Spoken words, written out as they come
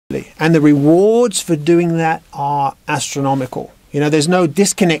And the rewards for doing that are astronomical. There's no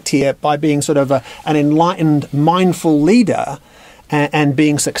disconnect here by being sort of an enlightened, mindful leader and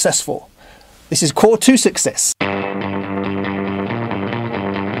being successful. This is core to success.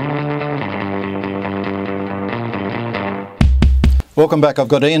 Welcome back. I've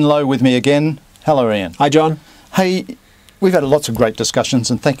got Ian Lowe with me again. Hello, Ian. Hi, John. Hey, we've had lots of great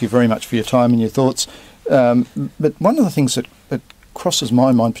discussions, and thank you very much for your time and your thoughts. But one of the things that crosses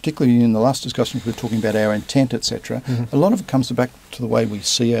my mind, particularly in the last discussion, we were talking about our intent, etc. A lot of it comes back to the way we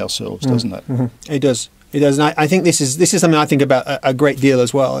see ourselves, doesn't it? It does. It does. And I think this is something I think about a great deal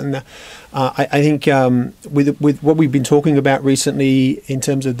as well. And I think with what we've been talking about recently in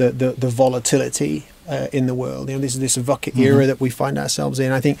terms of the volatility in the world, this VUCA era that we find ourselves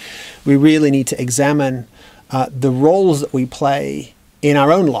in, I think we really need to examine the roles that we play in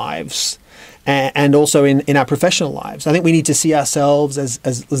our own lives and also in our professional lives. I think we need to see ourselves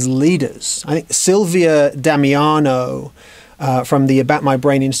as leaders. I think Sylvia Damiano from the About My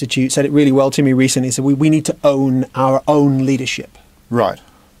Brain Institute said it really well to me recently. He said we need to own our own leadership. Right.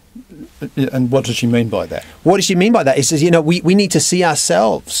 And what does she mean by that? What does she mean by that? He says, we need to see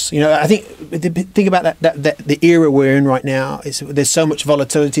ourselves. I think about that the era we're in right now. There's so much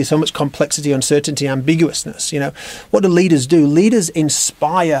volatility, so much complexity, uncertainty, ambiguousness. What do leaders do? Leaders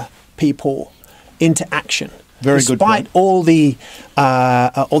inspire people into action. Very good point. Despite all the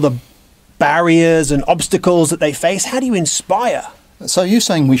barriers and obstacles that they face, how do you inspire? So you're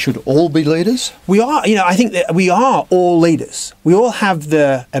saying we should all be leaders? We are. I think that we are all leaders. We all have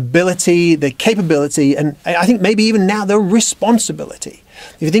the ability, the capability, and I think maybe even now the responsibility.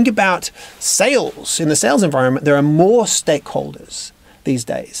 If you think about sales, in the sales environment, there are more stakeholders these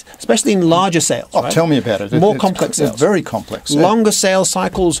days, especially in larger sales. Oh, right? Tell me about it. More complex sales. It's very complex. Longer sales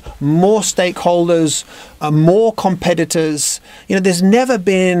cycles, more stakeholders, more competitors. There's never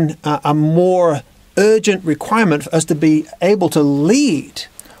been a more urgent requirement for us to be able to lead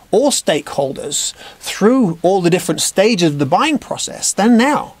all stakeholders through all the different stages of the buying process than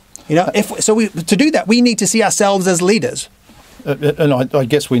now. To do that, we need to see ourselves as leaders. And I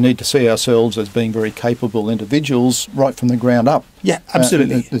guess we need to see ourselves as being very capable individuals right from the ground up. Yeah,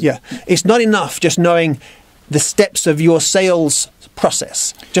 absolutely. It's not enough just knowing the steps of your sales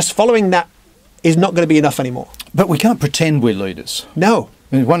process. Just following that is not going to be enough anymore. But we can't pretend we're leaders. No.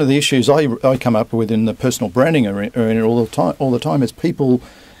 I mean, one of the issues I come up with in the personal branding arena all the time is people,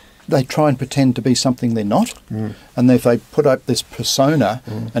 they try and pretend to be something they're not. And if they put up this persona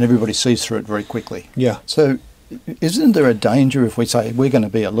and everybody sees through it very quickly. Yeah. So isn't there a danger if we say we're going to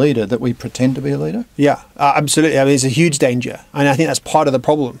be a leader that we pretend to be a leader? Yeah, absolutely. I mean, there's a huge danger. And I think that's part of the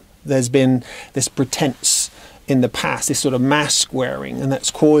problem. There's been this pretense in the past, this sort of mask wearing, and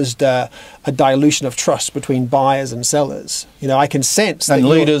that's caused a dilution of trust between buyers and sellers. I can sense that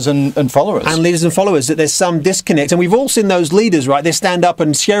leaders and followers. And leaders and followers, that there's some disconnect. And we've all seen those leaders, right? They stand up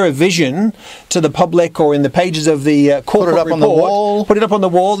and share a vision to the public or in the pages of the corporate report. Put it up on the wall. Put it up on the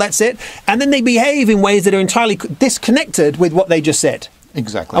wall, that's it. And then they behave in ways that are entirely disconnected with what they just said.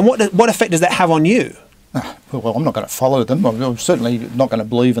 Exactly. And what effect does that have on you? Well, I'm not going to follow them. I'm certainly not going to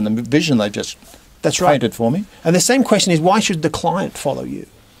believe in the vision they just painted for me. And the same question is, why should the client follow you?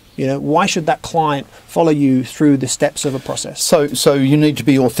 Why should that client follow you through the steps of a process? So you need to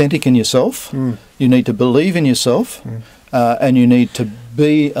be authentic in yourself. You need to believe in yourself, and you need to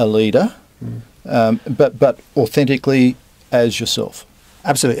be a leader, but authentically as yourself.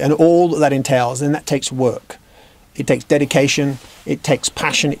 Absolutely, and all that entails, and that takes work. It takes dedication, it takes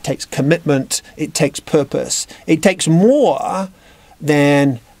passion, it takes commitment, it takes purpose. It takes more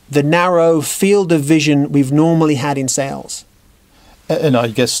than the narrow field of vision we've normally had in sales. And I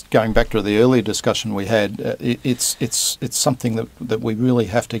guess going back to the earlier discussion we had, it's something that we really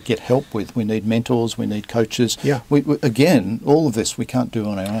have to get help with. We need mentors, we need coaches. Yeah. Again, all of this we can't do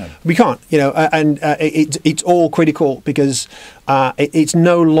on our own. We can't, it's all critical because it's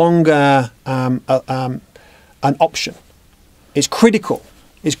no longer an option. It's critical.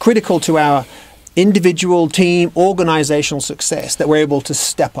 It's critical to our individual, team, organizational success that we're able to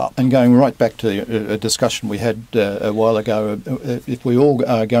step up. And going right back to a discussion we had a while ago, if we all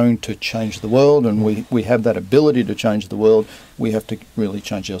are going to change the world and we have that ability to change the world, we have to really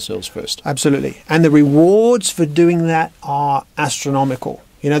change ourselves first. Absolutely. And the rewards for doing that are astronomical.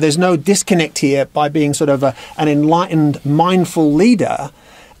 There's no disconnect here by being sort of an enlightened, mindful leader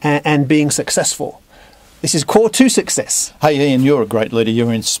and being successful. This is core to success. Hey, Ian, you're a great leader.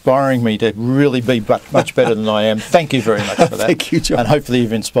 You're inspiring me to really be much better than I am. Thank you very much for that. Thank you, John. And hopefully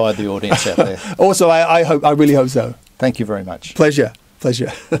you've inspired the audience out there. Also, I really hope so. Thank you very much. Pleasure.